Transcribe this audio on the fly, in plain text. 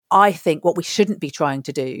I think what we shouldn't be trying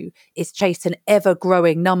to do is chase an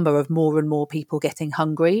ever-growing number of more and more people getting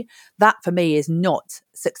hungry. That, for me, is not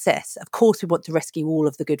success. Of course, we want to rescue all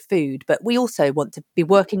of the good food, but we also want to be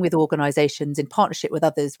working with organisations in partnership with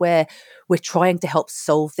others where we're trying to help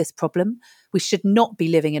solve this problem. We should not be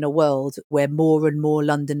living in a world where more and more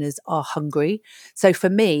Londoners are hungry. So for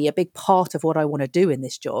me, a big part of what I want to do in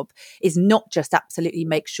this job is not just absolutely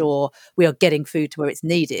make sure we are getting food to where it's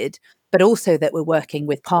needed, but also that we're working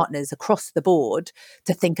with partners across the board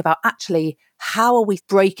to think about actually how are we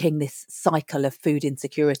breaking this cycle of food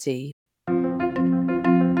insecurity.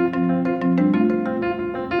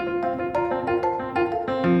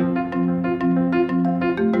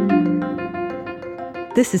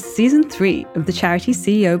 This is Season 3 of the Charity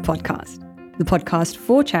CEO podcast, the podcast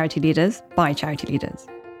for charity leaders by charity leaders.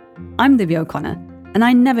 I'm Libby O'Connor, and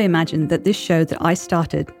I never imagined that this show that I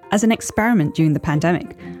started as an experiment during the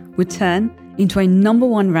pandemic would turn into a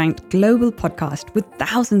 #1 ranked global podcast with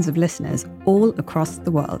thousands of listeners all across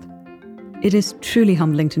the world. It is truly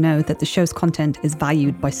humbling to know that the show's content is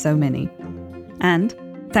valued by so many. And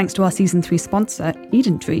thanks to our Season 3 sponsor,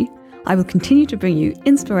 EdenTree, I will continue to bring you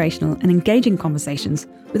inspirational and engaging conversations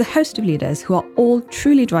with a host of leaders who are all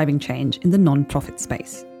truly driving change in the non-profit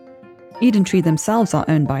space. EdenTree themselves are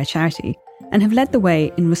owned by a charity and have led the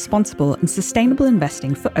way in responsible and sustainable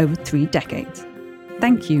investing for over 3 decades.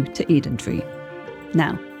 Thank you to EdenTree.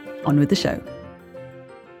 Now, on with the show.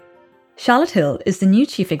 Charlotte Hill is the new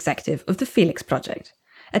Chief Executive of the Felix Project,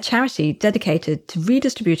 a charity dedicated to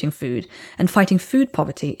redistributing food and fighting food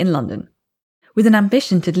poverty in London. With an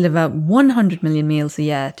ambition to deliver 100 million meals a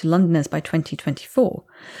year to Londoners by 2024,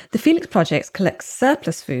 the Felix Project collects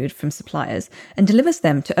surplus food from suppliers and delivers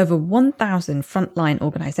them to over 1,000 frontline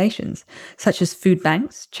organisations, such as food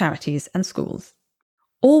banks, charities and schools.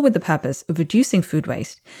 All with the purpose of reducing food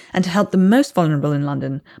waste and to help the most vulnerable in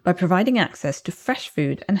London by providing access to fresh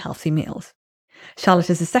food and healthy meals.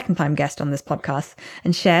 Charlotte is a second-time guest on this podcast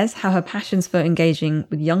and shares how her passions for engaging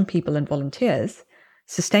with young people and volunteers,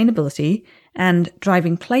 sustainability, and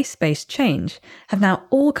driving place-based change have now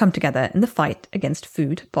all come together in the fight against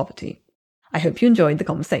food poverty. I hope you enjoyed the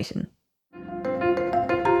conversation.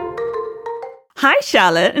 Hi,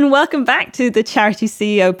 Charlotte, and welcome back to the Charity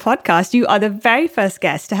CEO podcast. You are the very first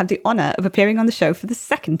guest to have the honour of appearing on the show for the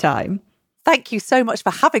second time. Thank you so much for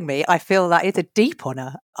having me. I feel that is a deep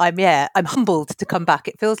honour. I'm humbled to come back.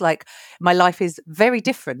 It feels like my life is very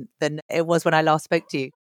different than it was when I last spoke to you.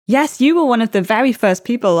 Yes, you were one of the very first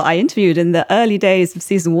people I interviewed in the early days of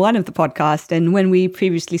season 1 of the podcast. And when we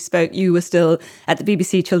previously spoke, you were still at the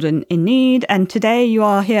BBC Children in Need. And today you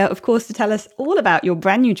are here, of course, to tell us all about your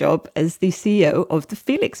brand new job as the CEO of the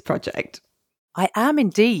Felix Project. I am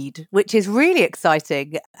indeed, which is really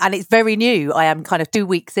exciting. And it's very new. I am kind of 2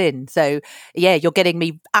 weeks in. So yeah, you're getting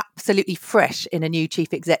me absolutely fresh in a new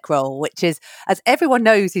chief exec role, which is, as everyone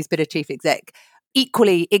knows who's been a chief exec,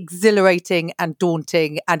 equally exhilarating and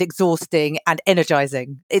daunting and exhausting and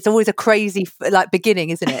energizing. It's always a crazy beginning,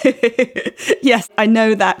 isn't it? Yes, I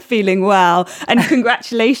know that feeling well. And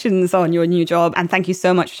congratulations on your new job. And thank you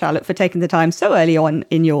so much, Charlotte, for taking the time so early on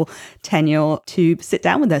in your tenure to sit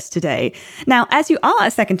down with us today. Now, as you are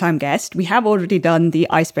a second-time guest, we have already done the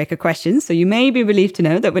icebreaker questions. So you may be relieved to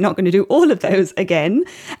know that we're not going to do all of those again.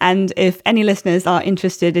 And if any listeners are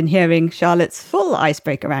interested in hearing Charlotte's full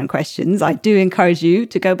icebreaker round questions, I do encourage you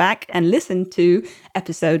to go back and listen to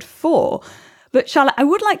episode 4. But Charlotte, I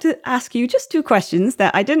would like to ask you just 2 questions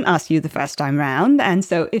that I didn't ask you the first time round. And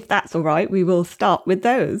so if that's all right, we will start with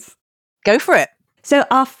those. Go for it. So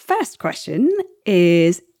our first question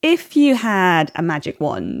is, if you had a magic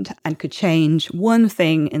wand and could change one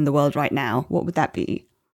thing in the world right now, what would that be?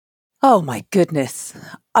 Oh my goodness.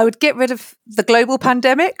 I would get rid of the global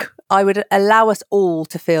pandemic. I would allow us all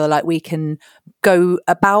to feel like we can go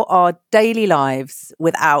about our daily lives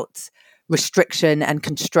without restriction and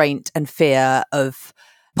constraint and fear of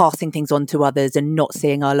passing things on to others and not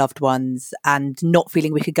seeing our loved ones and not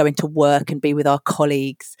feeling we could go into work and be with our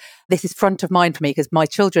colleagues. This is front of mind for me because my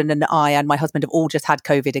children and I and my husband have all just had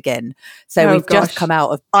COVID again. So we've just come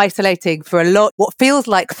out of isolating for what feels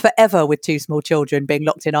like forever with 2 small children being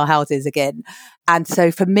locked in our houses again. And so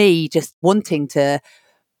for me, just wanting to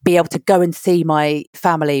be able to go and see my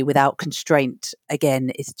family without constraint again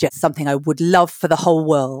is just something I would love for the whole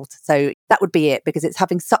world. So that would be it, because it's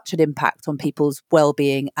having such an impact on people's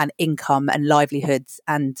well-being and income and livelihoods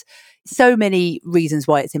and so many reasons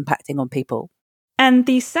why it's impacting on people. And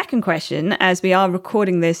the second question, as we are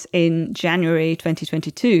recording this in January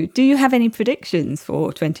 2022, do you have any predictions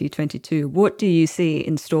for 2022? What do you see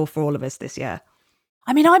in store for all of us this year?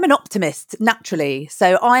 I mean, I'm an optimist naturally.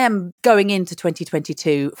 So I am going into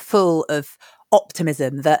 2022 full of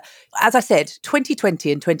optimism that, as I said,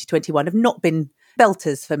 2020 and 2021 have not been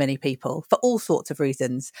belters for many people for all sorts of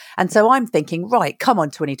reasons. And so I'm thinking, right, come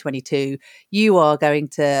on, 2022, you are going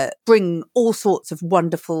to bring all sorts of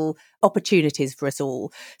wonderful opportunities for us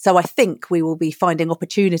all. So I think we will be finding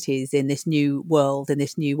opportunities in this new world and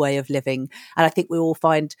this new way of living. And I think we will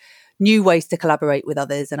find new ways to collaborate with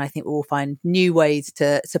others. And I think we will find new ways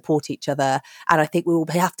to support each other. And I think we will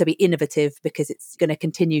have to be innovative because it's going to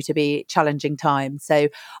continue to be challenging times. So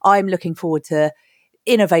I'm looking forward to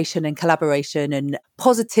innovation and collaboration and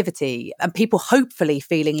positivity, and people hopefully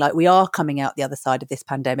feeling like we are coming out the other side of this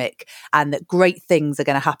pandemic and that great things are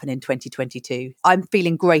going to happen in 2022. I'm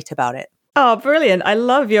feeling great about it. Oh, brilliant. I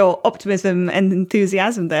love your optimism and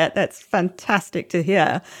enthusiasm there. That's fantastic to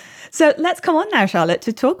hear. So let's come on now, Charlotte,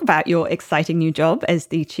 to talk about your exciting new job as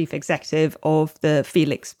the Chief Executive of the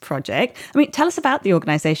Felix Project. I mean, tell us about the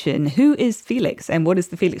organisation. Who is Felix and what is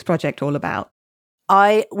the Felix Project all about?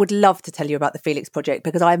 I would love to tell you about the Felix Project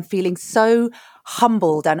because I'm feeling so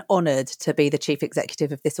humbled and honoured to be the chief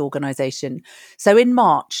executive of this organisation. So in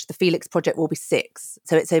March, the Felix Project will be 6.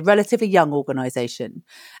 So it's a relatively young organisation.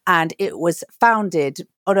 And it was founded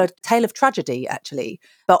on a tale of tragedy, actually,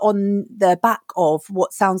 but on the back of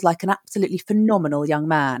what sounds like an absolutely phenomenal young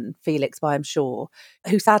man, Felix by I'm sure,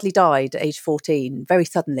 who sadly died at age 14 very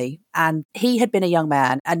suddenly. And he had been a young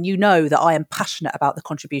man, and you know that I am passionate about the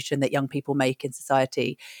contribution that young people make in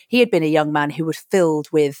society. He had been a young man who was filled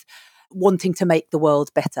with wanting to make the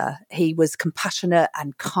world better. He was compassionate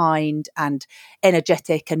and kind and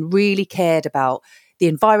energetic and really cared about the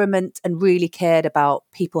environment and really cared about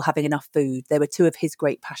people having enough food. They were 2 of his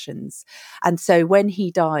great passions. And so when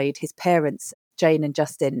he died, his parents, Jane and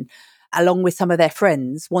Justin, along with some of their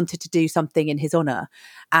friends, wanted to do something in his honour.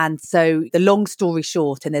 And so the long story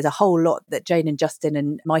short, and there's a whole lot that Jane and Justin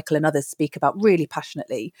and Michael and others speak about really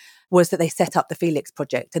passionately, was that they set up the Felix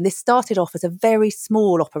Project. And this started off as a very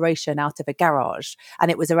small operation out of a garage.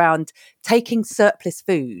 And it was around taking surplus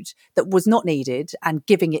food that was not needed and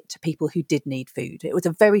giving it to people who did need food. It was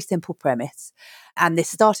a very simple premise. And this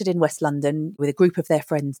started in West London with a group of their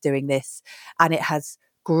friends doing this. And it has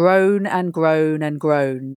grown and grown and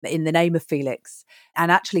grown in the name of Felix.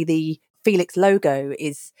 And actually the Felix logo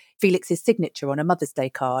is Felix's signature on a Mother's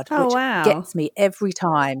Day card, which gets me every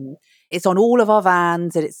time. It's on all of our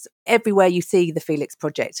vans and it's everywhere you see the Felix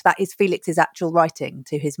Project. That is Felix's actual writing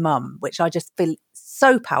to his mum, which I just feel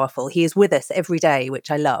so powerful. He is with us every day,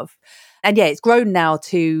 which I love. And yeah, it's grown now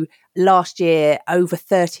to last year over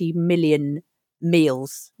 30 million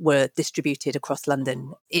meals were distributed across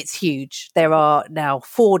London. It's huge. There are now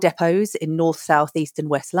 4 depots in North, South, East and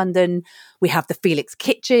West London. We have the Felix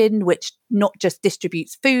Kitchen, which not just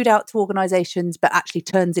distributes food out to organisations, but actually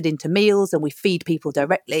turns it into meals, and we feed people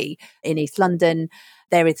directly in East London.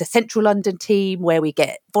 There is a Central London team where we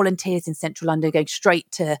get volunteers in Central London going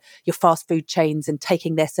straight to your fast food chains and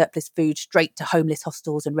taking their surplus food straight to homeless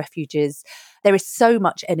hostels and refuges. There is so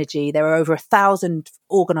much energy. There are over 1,000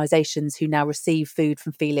 organisations who now receive food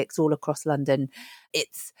from Felix all across London.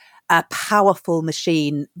 It's a powerful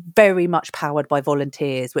machine, very much powered by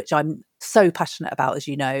volunteers, which I'm so passionate about, as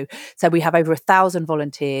you know. So we have over 1,000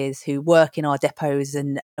 volunteers who work in our depots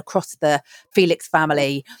and across the Felix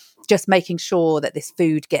family, just making sure that this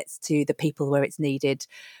food gets to the people where it's needed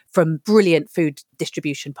from brilliant food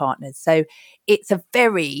distribution partners. So it's a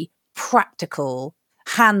very practical,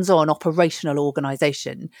 hands-on operational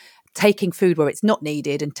organisation, taking food where it's not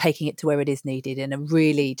needed and taking it to where it is needed in a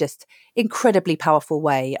really just incredibly powerful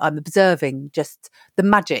way. I'm observing just the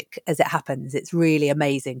magic as it happens. It's really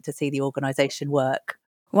amazing to see the organisation work.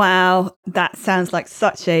 Wow, that sounds like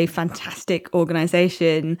such a fantastic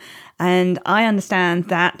organisation. And I understand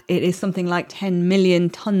that it is something like 10 million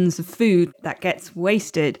tonnes of food that gets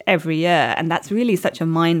wasted every year. And that's really such a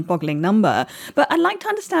mind-boggling number. But I'd like to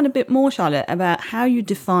understand a bit more, Charlotte, about how you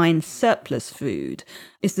define surplus food.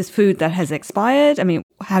 Is this food that has expired? I mean,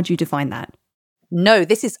 how do you define that? No,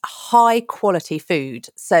 this is high quality food.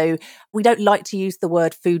 So we don't like to use the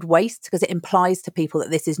word food waste because it implies to people that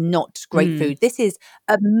this is not great food. This is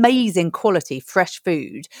amazing quality, fresh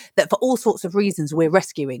food that for all sorts of reasons we're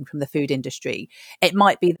rescuing from the food industry. It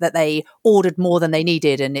might be that they ordered more than they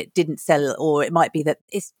needed and it didn't sell, or it might be that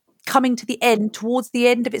it's coming to the end, towards the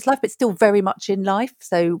end of its life, but still very much in life.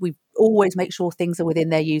 So we've always make sure things are within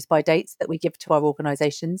their use by dates that we give to our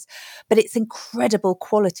organisations. But it's incredible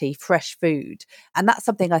quality, fresh food. And that's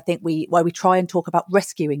something I think why we try and talk about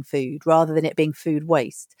rescuing food rather than it being food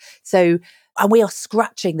waste. So, and we are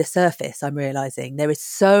scratching the surface, I'm realising. There is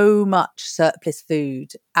so much surplus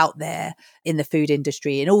food out there in the food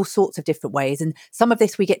industry in all sorts of different ways. And some of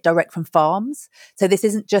this we get direct from farms. So this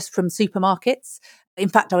isn't just from supermarkets. In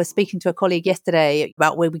fact, I was speaking to a colleague yesterday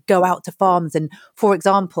about where we go out to farms and, for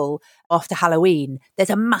example, after Halloween, there's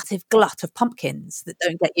a massive glut of pumpkins that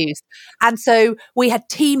don't get used. And so we had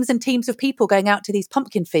teams and teams of people going out to these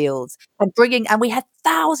pumpkin fields and we had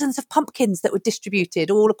thousands of pumpkins that were distributed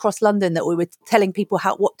all across London that we were telling people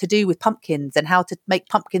what to do with pumpkins and how to make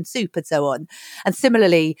pumpkin soup and so on. And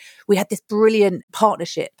similarly, we had this brilliant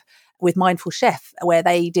partnership with Mindful Chef, where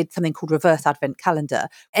they did something called Reverse Advent Calendar.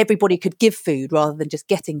 Everybody could give food rather than just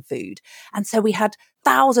getting food. And so we had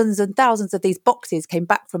thousands and thousands of these boxes came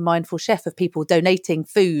back from Mindful Chef of people donating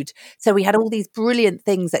food. So we had all these brilliant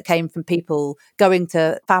things that came from people going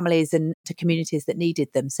to families and to communities that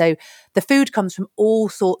needed them. So the food comes from all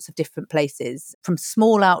sorts of different places, from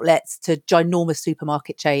small outlets to ginormous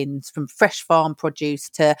supermarket chains, from fresh farm produce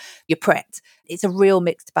to your Pret. It's a real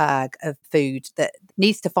mixed bag of food that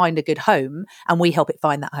needs to find a good home, and we help it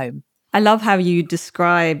find that home. I love how you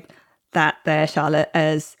describe that there, Charlotte,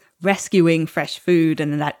 as rescuing fresh food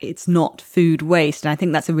and that it's not food waste. And I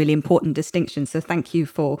think that's a really important distinction. So thank you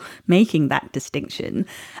for making that distinction.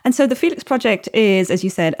 And so the Felix Project is, as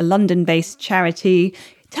you said, a London-based charity.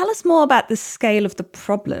 Tell us more about the scale of the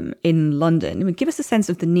problem in London. Give us a sense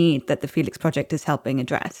of the need that the Felix Project is helping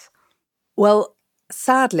address. Well,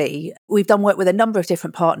 sadly, we've done work with a number of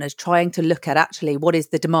different partners trying to look at actually what is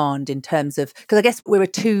the demand in terms of, because I guess we're a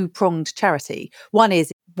two-pronged charity. One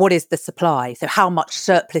is, what is the supply? So how much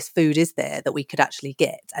surplus food is there that we could actually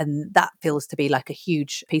get? And that feels to be like a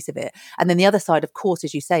huge piece of it. And then the other side, of course,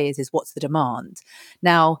 as you say, is what's the demand?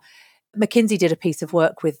 Now, McKinsey did a piece of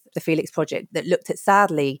work with the Felix Project that looked at,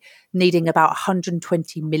 sadly, needing about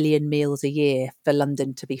 120 million meals a year for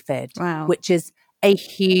London to be fed, wow, which is a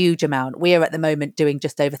huge amount. We are at the moment doing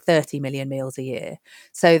just over 30 million meals a year.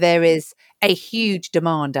 So there is a huge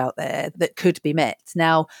demand out there that could be met.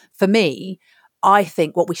 Now, for me, I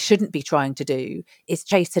think what we shouldn't be trying to do is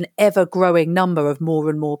chase an ever-growing number of more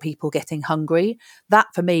and more people getting hungry. That,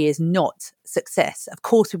 for me, is not success. Of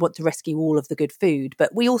course, we want to rescue all of the good food,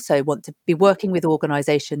 but we also want to be working with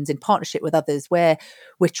organisations in partnership with others where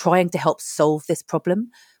we're trying to help solve this problem.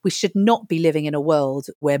 We should not be living in a world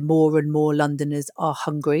where more and more Londoners are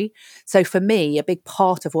hungry. So for me, a big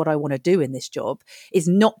part of what I want to do in this job is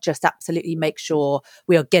not just absolutely make sure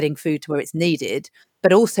we are getting food to where it's needed,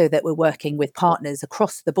 but also that we're working with partners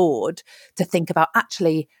across the board to think about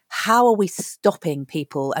actually how are we stopping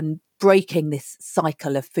people and breaking this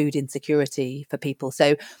cycle of food insecurity for people.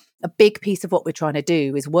 So a big piece of what we're trying to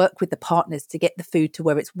do is work with the partners to get the food to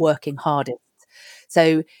where it's working hardest.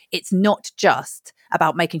 So it's not just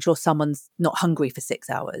about making sure someone's not hungry for 6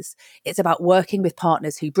 hours. It's about working with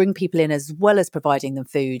partners who bring people in as well as providing them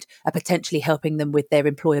food, and potentially helping them with their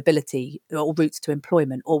employability or routes to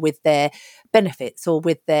employment, or with their benefits, or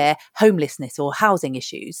with their homelessness or housing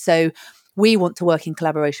issues. So we want to work in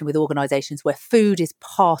collaboration with organisations where food is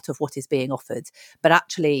part of what is being offered, but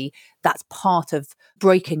actually that's part of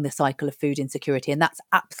breaking the cycle of food insecurity. And that's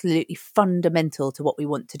absolutely fundamental to what we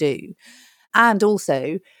want to do. And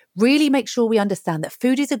also really make sure we understand that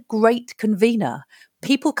food is a great convener.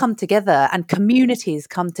 People come together and communities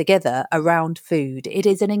come together around food. It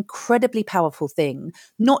is an incredibly powerful thing,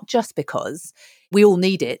 not just because we all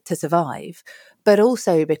need it to survive, but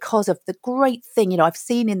also because of the great thing, I've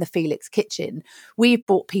seen in the Felix kitchen, we've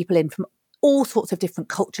brought people in from all sorts of different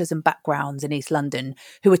cultures and backgrounds in East London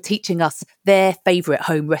who are teaching us their favourite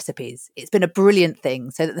home recipes. It's been a brilliant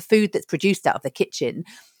thing, so that the food that's produced out of the kitchen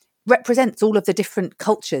represents all of the different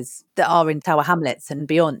cultures that are in Tower Hamlets and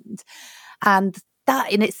beyond. And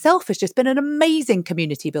that in itself has just been an amazing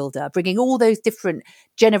community builder, bringing all those different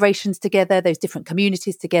generations together, those different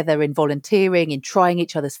communities together in volunteering, in trying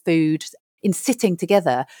each other's food, in sitting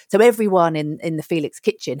together. So everyone in the Felix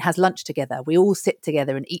kitchen has lunch together. We all sit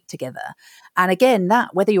together and eat together. And again,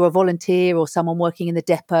 that, whether you're a volunteer or someone working in the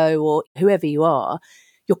depot or whoever you are,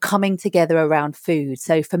 you're coming together around food.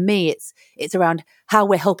 So for me, it's around how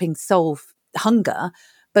we're helping solve hunger,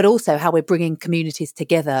 but also how we're bringing communities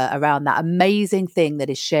together around that amazing thing that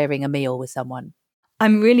is sharing a meal with someone.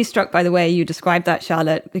 I'm really struck by the way you described that,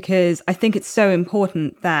 Charlotte, because I think it's so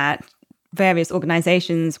important that various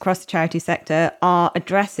organizations across the charity sector are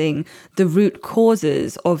addressing the root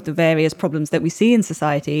causes of the various problems that we see in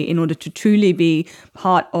society in order to truly be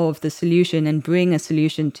part of the solution and bring a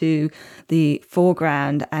solution to the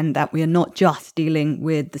foreground, and that we are not just dealing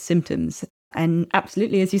with the symptoms. And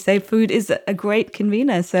absolutely, as you say, food is a great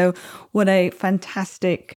convener. So what a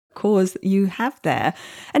fantastic cause you have there.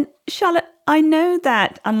 And Charlotte, I know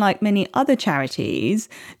that unlike many other charities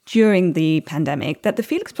during the pandemic, that the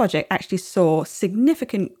Felix Project actually saw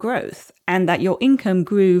significant growth, and that your income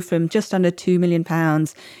grew from just under £2 million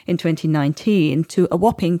in 2019 to a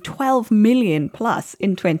whopping 12 million plus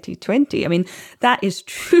in 2020. I mean, that is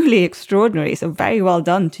truly extraordinary. So very well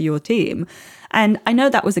done to your team. And I know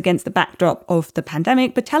that was against the backdrop of the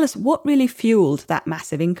pandemic, but tell us what really fueled that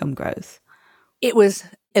massive income growth. It was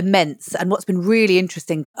immense. And what's been really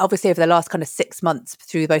interesting, obviously over the last kind of 6 months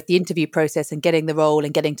through both the interview process and getting the role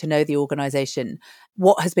and getting to know the organisation,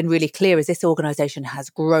 what has been really clear is this organisation has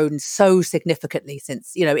grown so significantly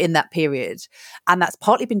since, in that period. And that's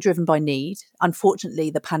partly been driven by need. Unfortunately,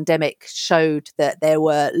 the pandemic showed that there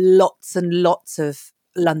were lots and lots of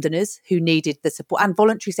Londoners who needed the support, and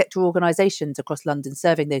voluntary sector organisations across London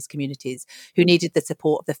serving those communities who needed the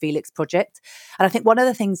support of the Felix Project. And I think one of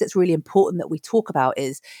the things that's really important that we talk about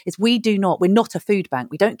is we're not a food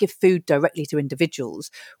bank. We don't give food directly to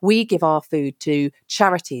individuals. We give our food to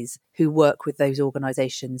charities who work with those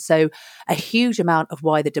organisations. So a huge amount of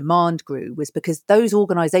why the demand grew was because those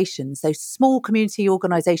organisations, those small community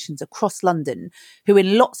organisations across London, who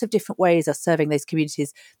in lots of different ways are serving those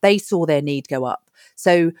communities, they saw their need go up.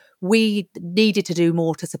 So we needed to do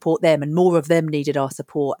more to support them, and more of them needed our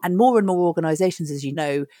support. And more organisations, as you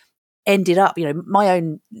know, ended up, my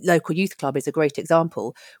own local youth club is a great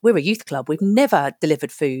example. We're a youth club. We've never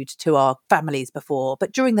delivered food to our families before.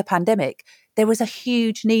 But during the pandemic, there was a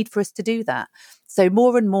huge need for us to do that. So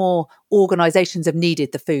more and more organisations have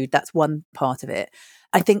needed the food. That's one part of it.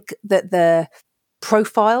 I think that the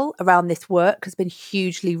profile around this work has been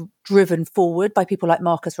hugely driven forward by people like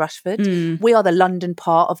Marcus Rashford. We are the London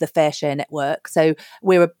part of the Fair Share network. So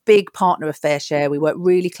we're a big partner of Fair Share. We work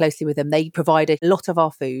really closely with them. They provide a lot of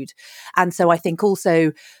our food. And so I think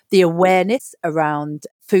also the awareness around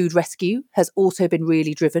food rescue has also been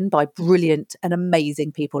really driven by brilliant and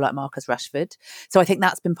amazing people like Marcus Rashford. So I think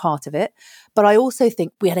that's been part of it. But I also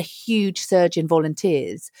think we had a huge surge in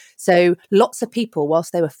volunteers. So lots of people,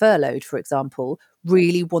 whilst they were furloughed, for example,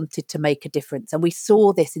 really wanted to make a difference. And we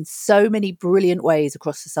saw this in so many brilliant ways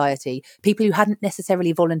across society. People who hadn't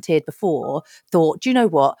necessarily volunteered before thought, do you know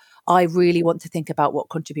what? I really want to think about what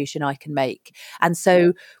contribution I can make. And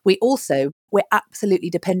so we're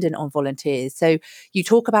absolutely dependent on volunteers. So you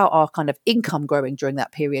talk about our kind of income growing during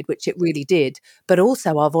that period, which it really did, but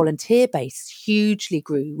also our volunteer base hugely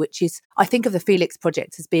grew, which is, I think of the Felix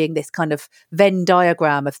Project as being this kind of Venn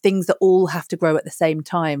diagram of things that all have to grow at the same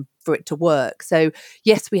time for it to work. So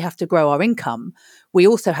yes, we have to grow our income. We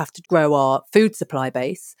also have to grow our food supply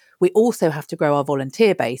base. We also have to grow our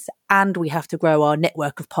volunteer base, and we have to grow our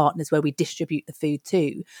network of partners where we distribute the food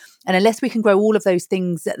too. And unless we can grow all of those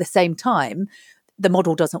things at the same time, the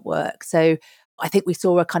model doesn't work. So I think we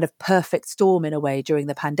saw a kind of perfect storm in a way during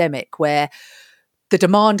the pandemic where the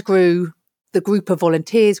demand grew, the group of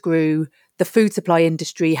volunteers grew, the food supply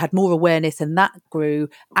industry had more awareness and that grew,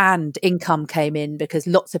 and income came in because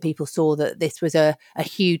lots of people saw that this was a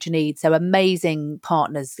huge need. So amazing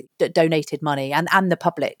partners that donated money and the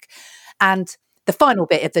public. And the final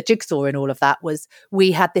bit of the jigsaw in all of that was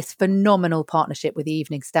we had this phenomenal partnership with the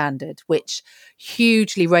Evening Standard, which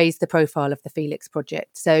hugely raised the profile of the Felix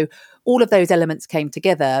Project. So all of those elements came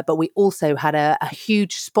together, but we also had a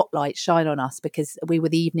huge spotlight shine on us because we were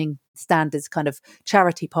the Evening Standard's kind of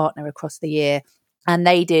charity partner across the year. And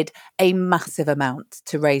they did a massive amount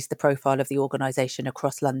to raise the profile of the organisation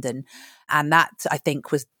across London. And that, I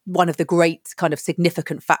think, was one of the great kind of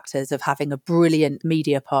significant factors of having a brilliant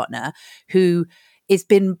media partner who has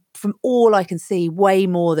been, from all I can see, way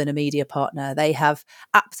more than a media partner. They have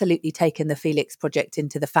absolutely taken the Felix Project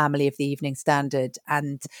into the family of the Evening Standard.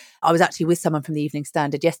 And I was actually with someone from the Evening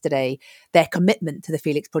Standard yesterday. Their commitment to the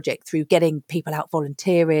Felix Project through getting people out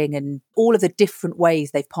volunteering and all of the different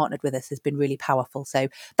ways they've partnered with us has been really powerful. So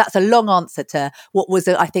that's a long answer to what was,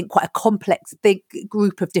 I think, quite a complex, big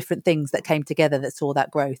group of different things that came together that saw that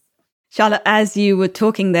growth. Charlotte, as you were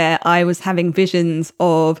talking there, I was having visions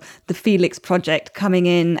of the Felix Project coming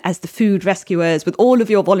in as the food rescuers with all of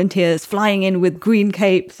your volunteers flying in with green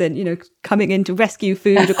capes and, coming in to rescue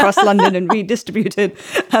food across London and redistribute it.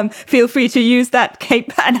 Feel free to use that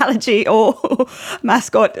cape analogy or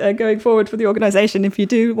mascot going forward for the organisation if you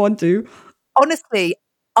do want to. Honestly,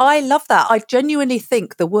 I love that. I genuinely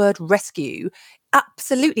think the word rescue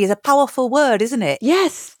absolutely is a powerful word, isn't it?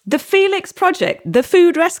 Yes, the Felix Project, the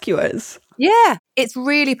food rescuers. Yeah, it's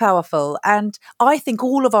really powerful. And I think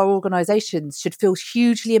all of our organisations should feel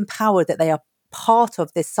hugely empowered that they are part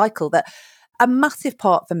of this cycle. That a massive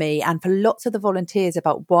part for me and for lots of the volunteers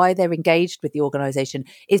about why they're engaged with the organisation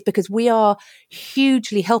is because we are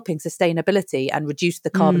hugely helping sustainability and reduce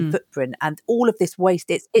the carbon footprint and all of this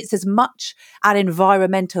waste. It's as much an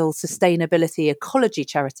environmental sustainability ecology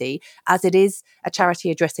charity as it is a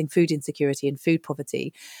charity addressing food insecurity and food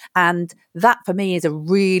poverty. And that for me is a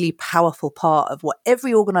really powerful part of what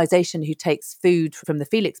every organisation who takes food from the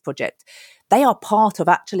Felix Project, they are part of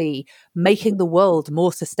actually making the world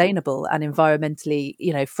more sustainable and environmentally,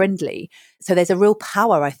 friendly. So there's a real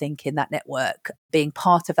power, I think, in that network being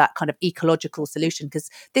part of that kind of ecological solution, because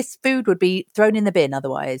this food would be thrown in the bin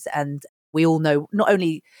otherwise. And we all know not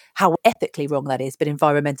only how ethically wrong that is, but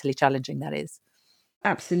environmentally challenging that is.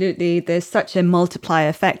 Absolutely. There's such a multiplier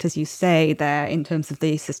effect, as you say, there in terms of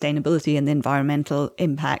the sustainability and the environmental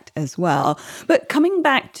impact as well. But coming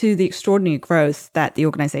back to the extraordinary growth that the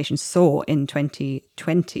organisation saw in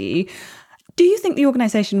 2020, do you think the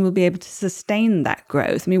organisation will be able to sustain that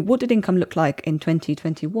growth? I mean, what did income look like in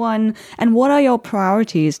 2021? And what are your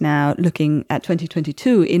priorities now looking at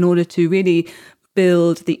 2022 in order to really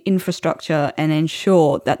build the infrastructure and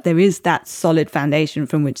ensure that there is that solid foundation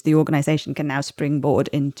from which the organisation can now springboard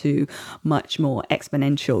into much more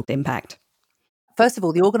exponential impact? First of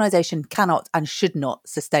all, the organisation cannot and should not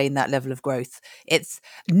sustain that level of growth. It's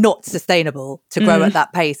not sustainable to grow at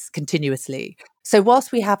that pace continuously. So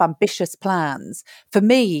whilst we have ambitious plans, for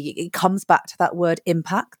me, it comes back to that word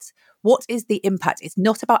impact. What is the impact? It's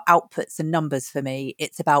not about outputs and numbers for me.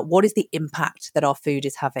 It's about what is the impact that our food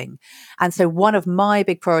is having. And so one of my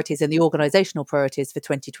big priorities and the organisational priorities for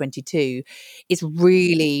 2022 is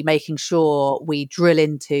really making sure we drill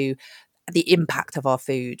into the impact of our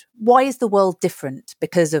food. Why is the world different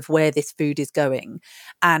because of where this food is going?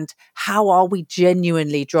 And how are we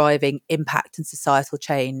genuinely driving impact and societal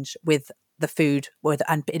change with the food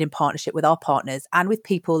and in partnership with our partners and with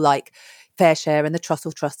people like FareShare and the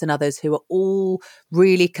Trussell Trust and others who are all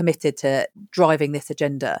really committed to driving this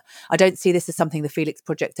agenda. I don't see this as something the Felix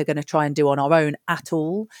Project are going to try and do on our own at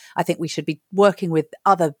all. I think we should be working with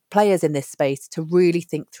other players in this space to really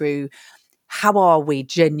think through how are we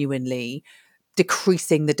genuinely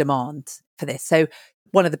decreasing the demand for this. So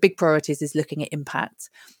one of the big priorities is looking at impact.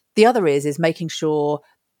 The other is making sure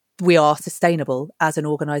we are sustainable as an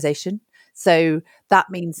organisation. So that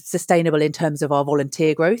means sustainable in terms of our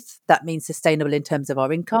volunteer growth. That means sustainable in terms of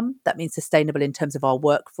our income. That means sustainable in terms of our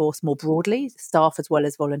workforce more broadly, staff as well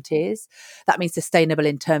as volunteers. That means sustainable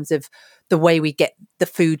in terms of the way we get the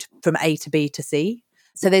food from A to B to C.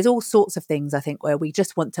 So there's all sorts of things, I think, where we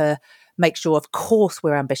just want to make sure, of course,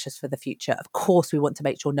 we're ambitious for the future. Of course, we want to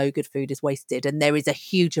make sure no good food is wasted. And there is a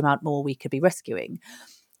huge amount more we could be rescuing.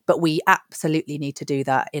 But we absolutely need to do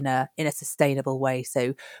that in a sustainable way.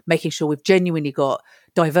 So making sure we've genuinely got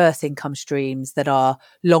diverse income streams that are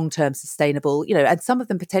long-term sustainable, and some of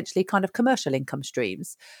them potentially kind of commercial income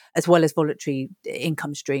streams, as well as voluntary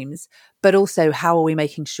income streams. But also, how are we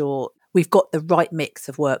making sure we've got the right mix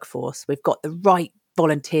of workforce? We've got the right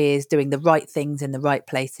volunteers doing the right things in the right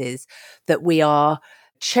places, that we are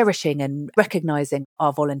cherishing and recognising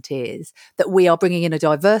our volunteers, that we are bringing in a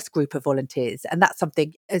diverse group of volunteers. And that's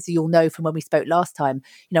something, as you'll know from when we spoke last time,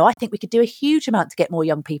 I think we could do a huge amount to get more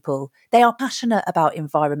young people. They are passionate about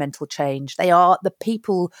environmental change. They are the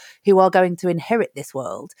people who are going to inherit this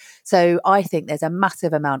world. So I think there's a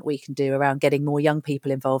massive amount we can do around getting more young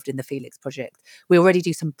people involved in the Felix Project. We already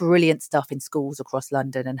do some brilliant stuff in schools across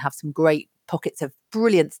London and have some great pockets of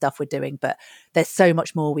brilliant stuff we're doing, but there's so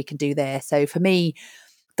much more we can do there. So for me,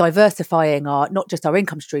 diversifying not just our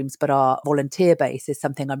income streams, but our volunteer base is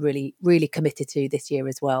something I'm really, really committed to this year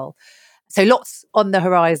as well. So lots on the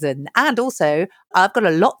horizon. And also, I've got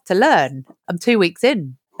a lot to learn. I'm 2 weeks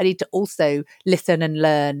in. I need to also listen and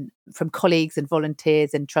learn from colleagues and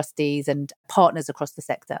volunteers and trustees and partners across the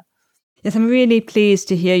sector. Yes, I'm really pleased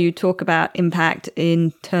to hear you talk about impact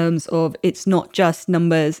in terms of it's not just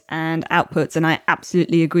numbers and outputs. And I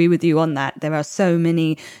absolutely agree with you on that. There are so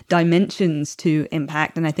many dimensions to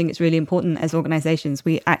impact. And I think it's really important as organizations,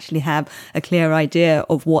 we actually have a clear idea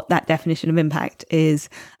of what that definition of impact is.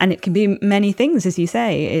 And it can be many things, as you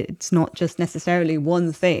say. It's not just necessarily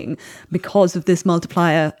one thing because of this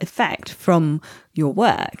multiplier effect from your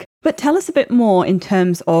work. But tell us a bit more in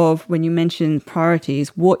terms of when you mentioned priorities,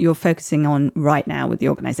 what you're focusing on right now with the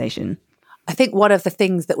organization. I think one of the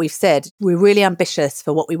things that we've said, we're really ambitious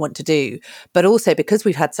for what we want to do, but also because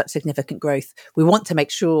we've had such significant growth, we want to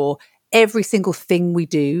make sure every single thing we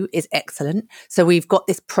do is excellent. So we've got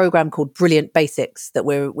this program called Brilliant Basics that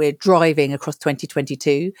we're driving across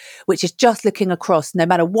 2022, which is just looking across, no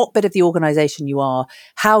matter what bit of the organization you are,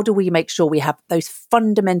 how do we make sure we have those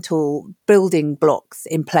fundamental building blocks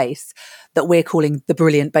in place that we're calling the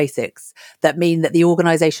Brilliant Basics, that mean that the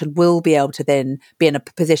organization will be able to then be in a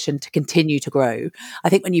position to continue to grow. I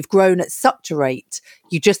think when you've grown at such a rate,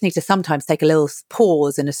 you just need to sometimes take a little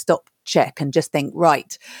pause and a stop check and just think,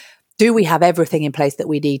 right, do we have everything in place that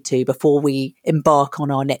we need to before we embark on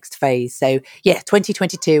our next phase? So yeah,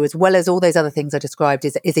 2022, as well as all those other things I described,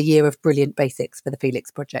 is a year of brilliant basics for the Felix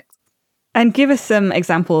project. And give us some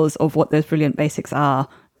examples of what those brilliant basics are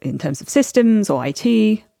in terms of systems or IT.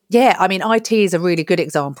 Yeah, I mean, IT is a really good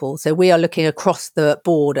example. So we are looking across the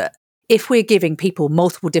board at, if we're giving people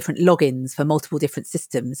multiple different logins for multiple different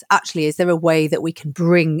systems, actually, is there a way that we can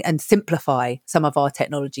bring and simplify some of our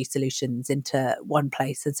technology solutions into one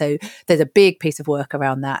place? And so there's a big piece of work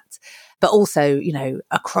around that. But also,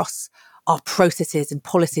 across our processes and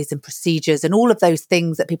policies and procedures and all of those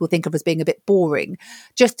things that people think of as being a bit boring,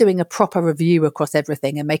 just doing a proper review across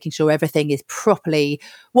everything and making sure everything is properly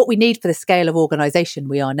what we need for the scale of organization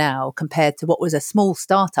we are now, compared to what was a small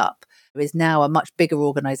startup is now a much bigger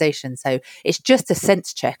organization. So it's just a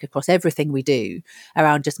sense check across everything we do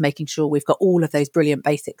around just making sure we've got all of those brilliant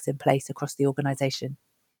basics in place across the organization.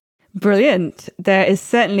 Brilliant. There is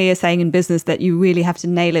certainly a saying in business that you really have to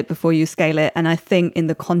nail it before you scale it. And I think in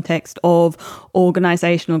the context of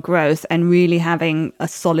organizational growth and really having a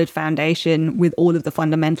solid foundation with all of the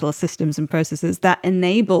fundamental systems and processes that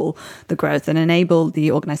enable the growth and enable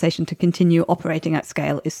the organization to continue operating at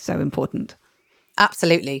scale is so important.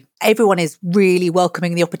 Absolutely. Everyone is really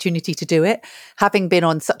welcoming the opportunity to do it. Having been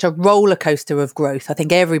on such a roller coaster of growth, I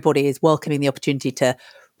think everybody is welcoming the opportunity to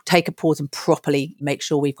take a pause and properly make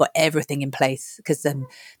sure we've got everything in place, because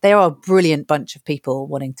they are a brilliant bunch of people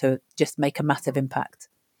wanting to just make a massive impact.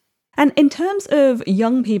 And in terms of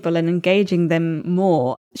young people and engaging them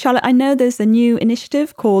more, Charlotte, I know there's a new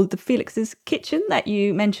initiative called the Felix's Kitchen that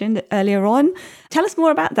you mentioned earlier on. Tell us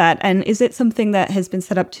more about that. And is it something that has been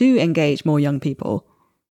set up to engage more young people?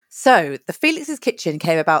 So the Felix's Kitchen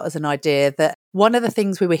came about as an idea that one of the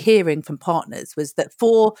things we were hearing from partners was that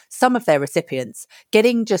for some of their recipients,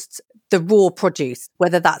 getting just the raw produce,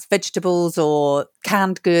 whether that's vegetables or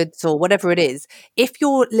canned goods or whatever it is, if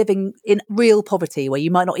you're living in real poverty where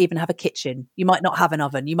you might not even have a kitchen, you might not have an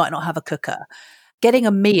oven, you might not have a cooker, getting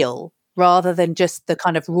a meal rather than just the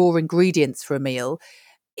kind of raw ingredients for a meal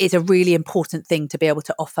is a really important thing to be able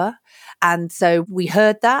to offer. And so we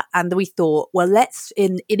heard that and we thought, well, let's,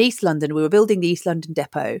 in East London, we were building the East London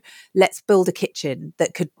depot, let's build a kitchen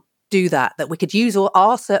that could do that we could use all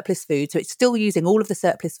our surplus food. So it's still using all of the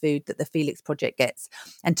surplus food that the Felix project gets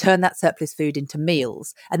and turn that surplus food into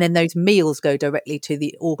meals. And then those meals go directly to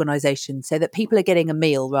the organisation so that people are getting a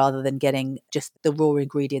meal rather than getting just the raw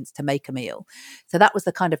ingredients to make a meal. So that was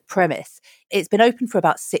the kind of premise. It's been open for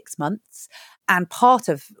about 6 months. And part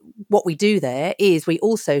of what we do there is we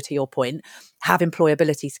also, to your point, have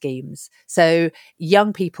employability schemes. So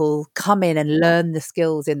young people come in and learn the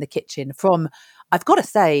skills in the kitchen from, I've got to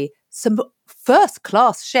say, some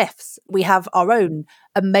first-class chefs. We have our own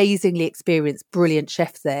amazingly experienced, brilliant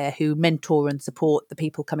chefs there who mentor and support the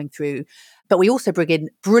people coming through. But we also bring in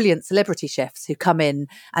brilliant celebrity chefs who come in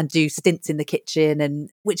and do stints in the kitchen, and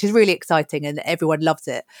which is really exciting and everyone loves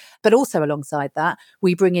it. But also alongside that,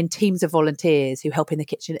 we bring in teams of volunteers who help in the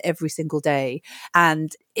kitchen every single day.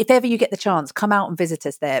 And if ever you get the chance, come out and visit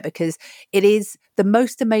us there, because it is the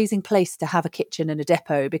most amazing place to have a kitchen and a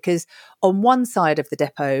depot, because on one side of the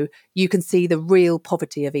depot, you can see the real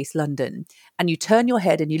poverty of East London. And you turn your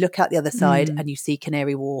head and you look out the other side and you see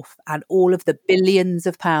Canary Wharf and all of the billions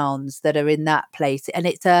of pounds that are in that place. And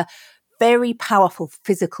it's a very powerful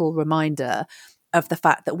physical reminder of the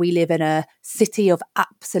fact that we live in a city of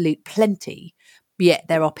absolute plenty, yet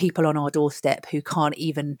there are people on our doorstep who can't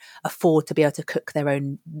even afford to be able to cook their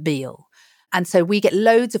own meal. And so we get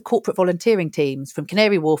loads of corporate volunteering teams from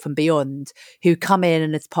Canary Wharf and beyond who come in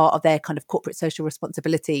and as part of their kind of corporate social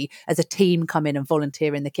responsibility as a team come in and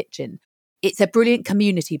volunteer in the kitchen. It's a brilliant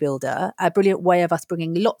community builder, a brilliant way of us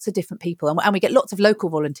bringing lots of different people. And we get lots of local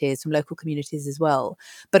volunteers from local communities as well,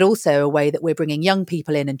 but also a way that we're bringing young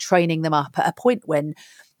people in and training them up at a point when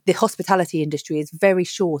the hospitality industry is very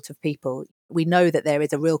short of people. We know that there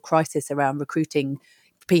is a real crisis around recruiting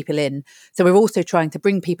people in. So we're also trying to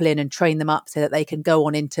bring people in and train them up so that they can go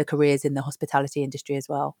on into careers in the hospitality industry as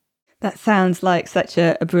well. That sounds like such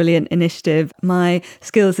a brilliant initiative. My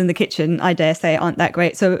skills in the kitchen, I dare say, aren't that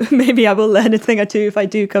great. So maybe I will learn a thing or two if I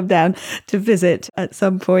do come down to visit at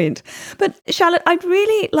some point. But Charlotte, I'd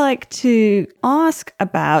really like to ask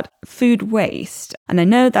about food waste. And I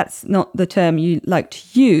know that's not the term you like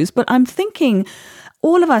to use, but I'm thinking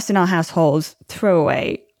all of us in our households throw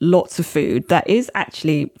away lots of food that is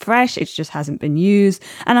actually fresh. It just hasn't been used.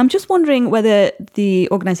 And I'm just wondering whether the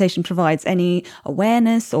organization provides any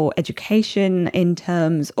awareness or education in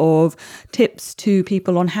terms of tips to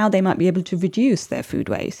people on how they might be able to reduce their food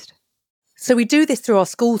waste. So we do this through our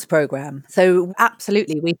schools program. So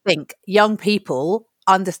absolutely, we think young people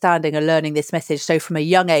understanding and learning this message. So from a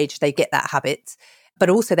young age, they get that habit. But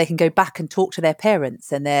also they can go back and talk to their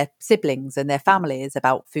parents and their siblings and their families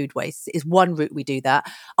about food waste is one route we do that.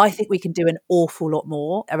 I think we can do an awful lot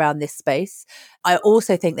more around this space. I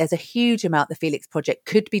also think there's a huge amount the Felix Project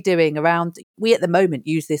could be doing around, we at the moment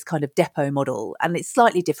use this kind of depot model, and it's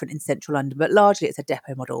slightly different in central London, but largely it's a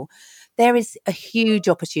depot model. There is a huge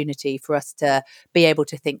opportunity for us to be able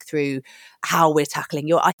to think through how we're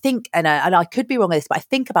tackling I think, and I could be wrong on this, but I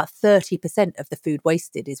think about 30% of the food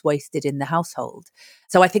wasted is wasted in the household.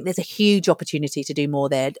 So I think there's a huge opportunity to do more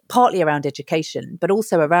there, partly around education, but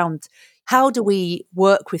also around how do we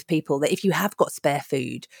work with people that if you have got spare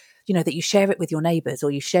food, that you share it with your neighbours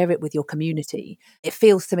or you share it with your community. It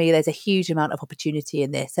feels to me there's a huge amount of opportunity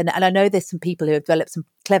in this. And I know there's some people who have developed some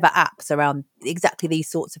clever apps around exactly these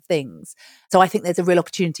sorts of things. So I think there's a real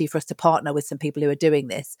opportunity for us to partner with some people who are doing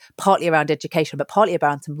this, partly around education, but partly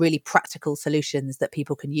around some really practical solutions that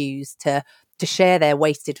people can use to share their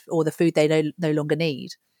wasted or the food they no longer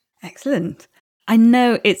need. Excellent. I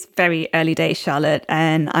know it's very early days, Charlotte,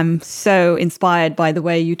 and I'm so inspired by the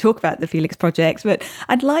way you talk about the Felix Project, but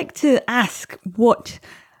I'd like to ask what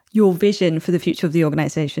your vision for the future of the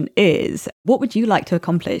organisation is. What would you like to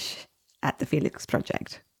accomplish at the Felix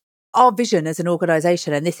Project? Our vision as an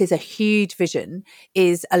organisation, and this is a huge vision,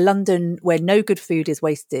 is a London where no good food is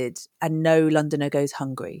wasted and no Londoner goes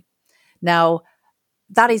hungry. Now,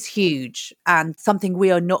 that is huge and something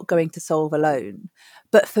we are not going to solve alone.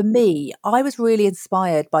 But for me, I was really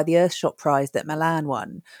inspired by the Earthshot Prize that Milan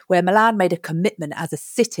won, where Milan made a commitment as a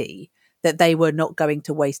city that they were not going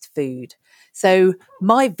to waste food. So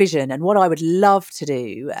my vision and what I would love to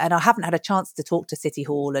do, and I haven't had a chance to talk to City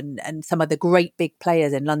Hall and some of the great big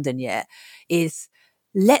players in London yet, is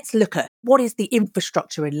let's look at what is the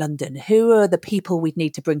infrastructure in London? Who are the people we'd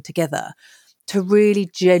need to bring together to really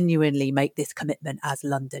genuinely make this commitment as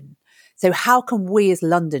London? So how can we as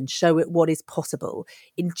London show it what is possible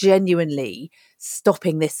in genuinely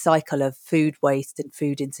stopping this cycle of food waste and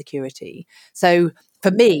food insecurity? So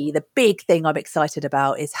for me, the big thing I'm excited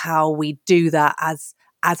about is how we do that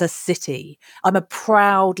as a city. I'm a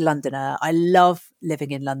proud Londoner. I love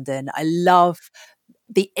living in London. I love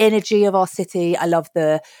the energy of our city. I love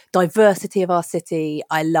the diversity of our city.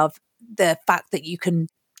 I love the fact that you can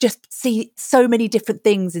just see so many different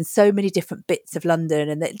things in so many different bits of London,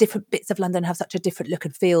 and that different bits of London have such a different look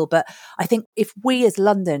and feel. But I think if we as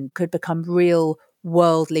London could become real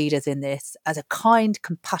world leaders in this as a kind,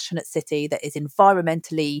 compassionate city that is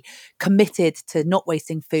environmentally committed to not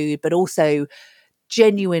wasting food, but also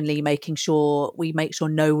genuinely making sure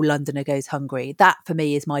no Londoner goes hungry. That for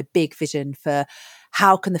me is my big vision for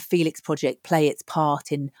how can the Felix Project play its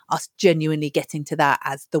part in us genuinely getting to that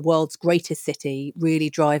as the world's greatest city, really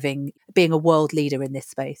driving, being a world leader in this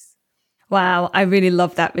space. Wow, I really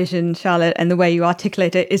love that vision, Charlotte, and the way you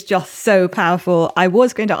articulate it is just so powerful. I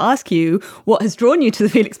was going to ask you what has drawn you to the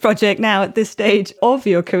Felix Project now at this stage of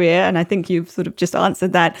your career, and I think you've sort of just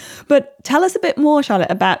answered that. But tell us a bit more, Charlotte,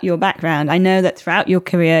 about your background. I know that throughout your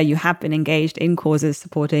career you have been engaged in causes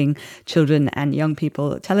supporting children and young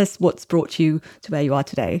people. Tell us what's brought you to where you are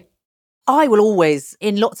today. I will always,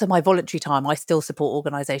 in lots of my voluntary time, I still support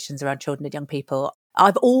organisations around children and young people.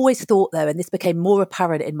 I've always thought, though, and this became more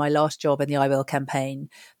apparent in my last job in the I Will campaign,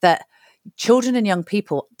 that children and young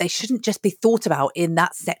people, they shouldn't just be thought about in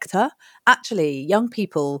that sector. Actually, young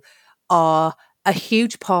people are a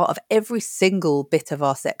huge part of every single bit of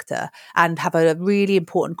our sector and have a really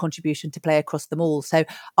important contribution to play across them all. So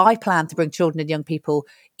I plan to bring children and young people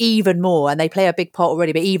even more, and they play a big part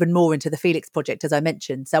already, but even more into the Felix Project, as I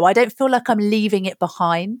mentioned. So I don't feel like I'm leaving it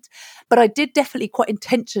behind, but I did definitely quite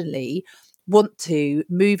intentionally want to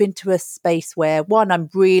move into a space where, one, I'm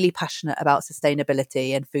really passionate about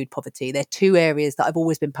sustainability and food poverty. They're two areas that I've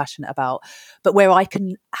always been passionate about, but where I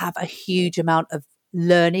can have a huge amount of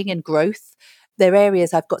learning and growth. They're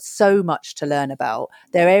areas I've got so much to learn about.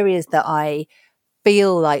 They're areas that I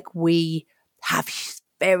feel like we have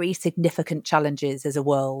very significant challenges as a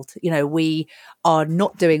world. We are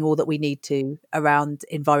not doing all that we need to around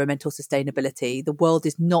environmental sustainability. The world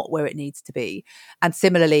is not where it needs to be. And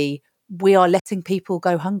similarly, we are letting people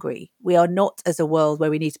go hungry. We are not as a world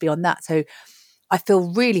where we need to be on that. So I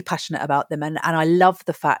feel really passionate about them. And I love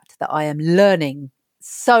the fact that I am learning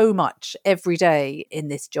so much every day in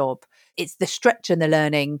this job. It's the stretch and the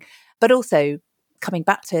learning, but also coming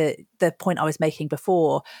back to the point I was making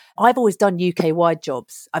before, I've always done UK-wide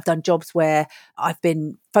jobs. I've done jobs where I've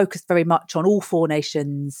been focused very much on all 4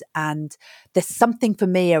 nations. And there's something for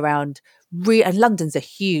me around, and London's a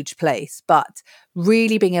huge place, but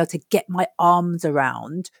really being able to get my arms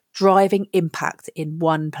around driving impact in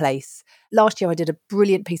one place. Last year, I did a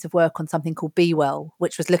brilliant piece of work on something called Be Well,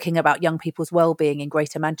 which was looking about young people's well-being in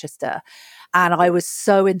Greater Manchester. And I was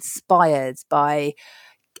so inspired by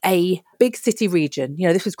a big city region.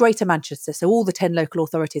 This was Greater Manchester. So all the 10 local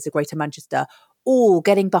authorities of Greater Manchester, all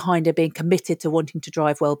getting behind and being committed to wanting to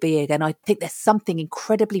drive well-being. And I think there's something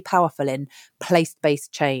incredibly powerful in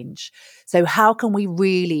place-based change. So how can we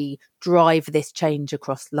really drive this change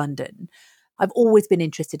across London? I've always been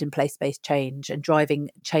interested in place-based change and driving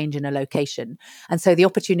change in a location. And so the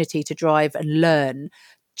opportunity to drive and learn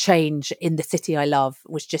change in the city I love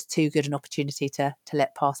was just too good an opportunity to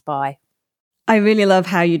let pass by. I really love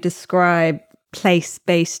how you describe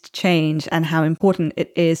place-based change and how important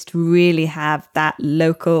it is to really have that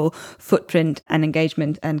local footprint and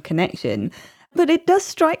engagement and connection. But it does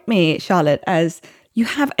strike me, Charlotte, as you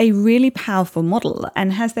have a really powerful model.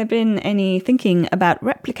 And has there been any thinking about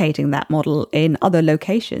replicating that model in other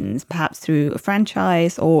locations, perhaps through a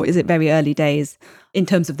franchise, or is it very early days in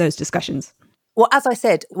terms of those discussions? Well, as I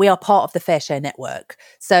said, we are part of the Fair Share network.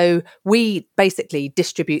 So we basically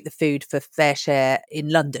distribute the food for Fair Share in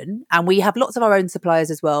London. And we have lots of our own suppliers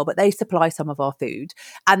as well, but they supply some of our food.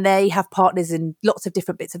 And they have partners in lots of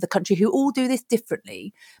different bits of the country who all do this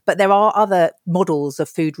differently. But there are other models of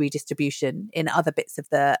food redistribution in other bits of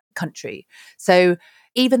the country. So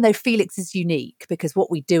even though Felix is unique, because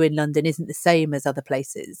what we do in London isn't the same as other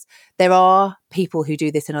places, there are people who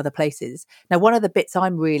do this in other places. Now, one of the bits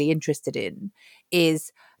I'm really interested in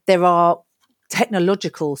is there are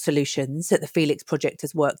technological solutions that the Felix project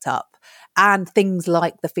has worked up and things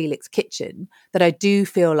like the Felix kitchen that I do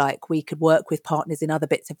feel like we could work with partners in other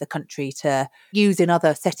bits of the country to use in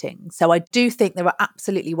other settings. So I do think there are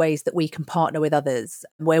absolutely ways that we can partner with others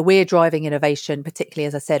where we're driving innovation, particularly,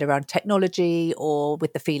 as I said, around technology or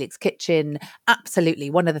with the Felix kitchen. Absolutely.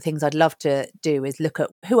 One of the things I'd love to do is look at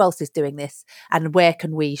who else is doing this and where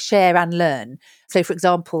can we share and learn. So, for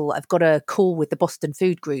example, I've got a call with the Boston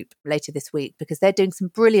Food Group later this week because they're doing some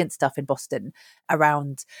brilliant stuff in Boston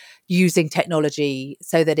around using technology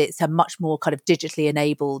so that it's a much more kind of digitally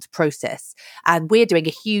enabled process. And we're doing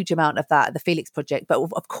a huge amount of that at the Felix project, but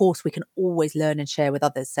of course we can always learn and share with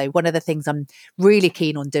others. So one of the things I'm really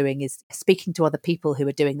keen on doing is speaking to other people who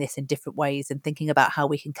are doing this in different ways and thinking about how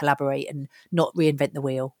we can collaborate and not reinvent the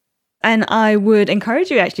wheel. And I would encourage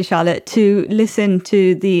you actually, Charlotte, to listen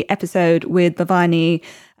to the episode with Bhavani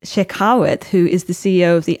Shekhawat, who is the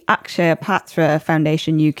CEO of the Akshaya Patra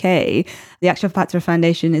Foundation UK. The Akshaya Patra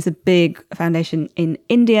Foundation is a big foundation in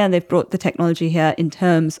India. They've brought the technology here in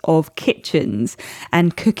terms of kitchens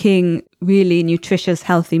and cooking really nutritious,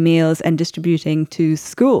 healthy meals and distributing to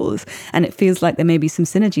schools. And it feels like there may be some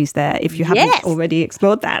synergies there if you haven't already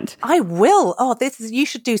explored that. I will. Oh, you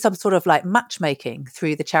should do some sort of like matchmaking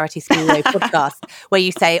through the Charity CEO podcast where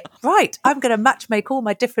you say, right, I'm going to matchmake all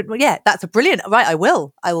my different, that's a brilliant, right, I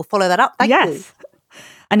will follow that up. Thank you.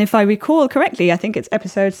 And if I recall correctly, I think it's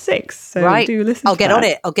episode 6. So do listen I'll get on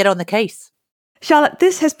it. I'll get on the case. Charlotte,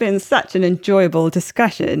 this has been such an enjoyable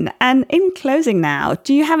discussion. And in closing now,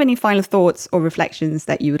 do you have any final thoughts or reflections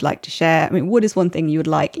that you would like to share? I mean, what is one thing you would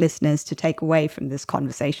like listeners to take away from this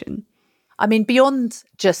conversation? I mean, beyond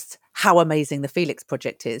just how amazing the Felix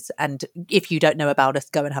project is, and if you don't know about us,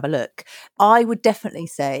 go and have a look, I would definitely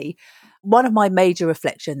say one of my major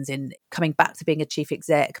reflections in coming back to being a chief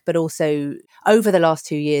exec, but also over the last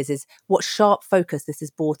 2 years, is what sharp focus this has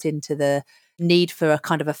brought into the need for a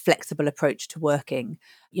kind of a flexible approach to working.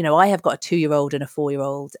 I have got a 2-year-old and a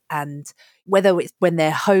 4-year-old, and whether it's when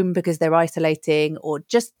they're home because they're isolating or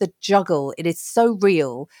just the juggle, it is so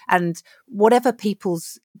real. And whatever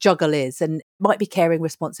people's juggle is, and it might be caring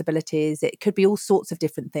responsibilities, it could be all sorts of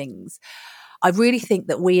different things. I really think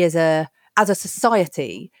that we as a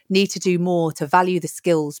society need to do more to value the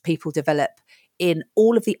skills people develop in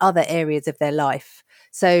all of the other areas of their life.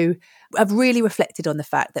 So I've really reflected on the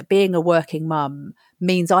fact that being a working mum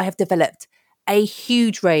means I have developed a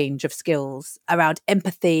huge range of skills around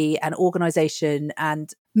empathy and organisation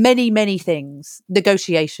and many, many things,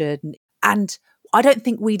 negotiation. And I don't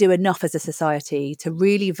think we do enough as a society to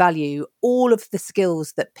really value all of the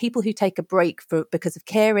skills that people who take a break because of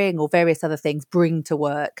caring or various other things bring to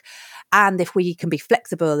work. And if we can be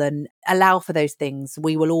flexible and allow for those things,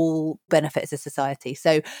 we will all benefit as a society.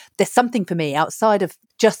 So there's something for me outside of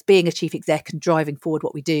just being a chief exec and driving forward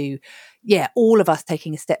what we do. Yeah, all of us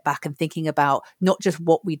taking a step back and thinking about not just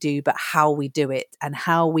what we do, but how we do it and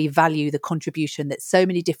how we value the contribution that so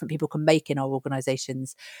many different people can make in our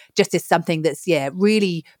organisations. Just is something that's,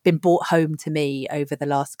 really been brought home to me over the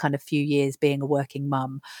last kind of few years being a working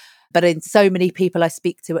mum. But in so many people I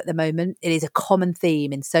speak to at the moment, it is a common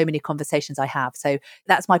theme in so many conversations I have. So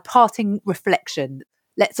that's my parting reflection.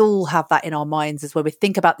 Let's all have that in our minds as well. We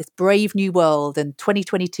think about this brave new world and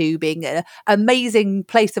 2022 being an amazing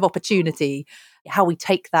place of opportunity, how we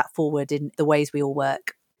take that forward in the ways we all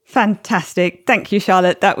work. Fantastic. Thank you,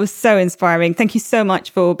 Charlotte. That was so inspiring. Thank you so much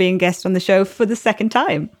for being a guest on the show for the second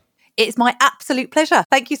time. It's my absolute pleasure.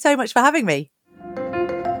 Thank you so much for having me.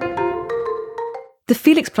 The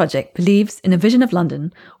Felix Project believes in a vision of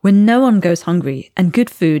London where no one goes hungry and good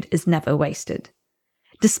food is never wasted.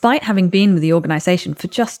 Despite having been with the organisation for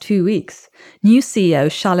just 2 weeks, new CEO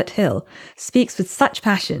Charlotte Hill speaks with such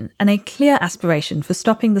passion and a clear aspiration for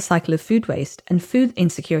stopping the cycle of food waste and food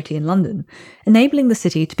insecurity in London, enabling the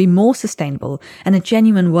city to be more sustainable and a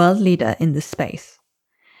genuine world leader in this space.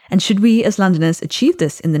 And should we as Londoners achieve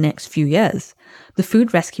this in the next few years, the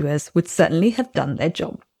food rescuers would certainly have done their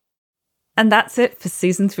job. And that's it for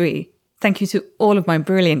Season 3. Thank you to all of my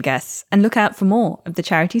brilliant guests, and look out for more of the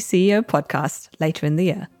Charity CEO podcast later in the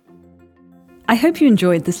year. I hope you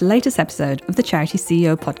enjoyed this latest episode of the Charity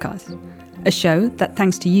CEO podcast, a show that,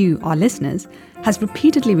 thanks to you, our listeners, has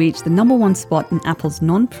repeatedly reached the #1 spot in Apple's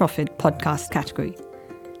non-profit podcast category.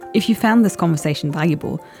 If you found this conversation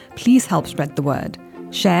valuable, please help spread the word.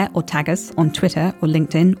 Share or tag us on Twitter or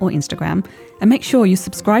LinkedIn or Instagram, and make sure you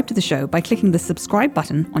subscribe to the show by clicking the subscribe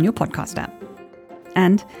button on your podcast app.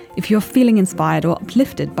 And if you're feeling inspired or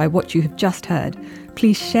uplifted by what you have just heard,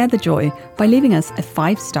 please share the joy by leaving us a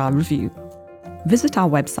 5-star review. Visit our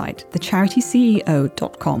website,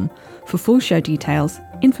 thecharityceo.com, for full show details,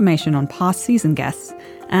 information on past season guests,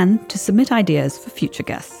 and to submit ideas for future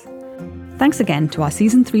guests. Thanks again to our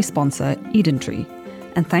Season 3 sponsor, Eden Tree,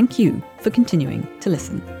 and thank you for continuing to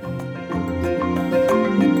listen.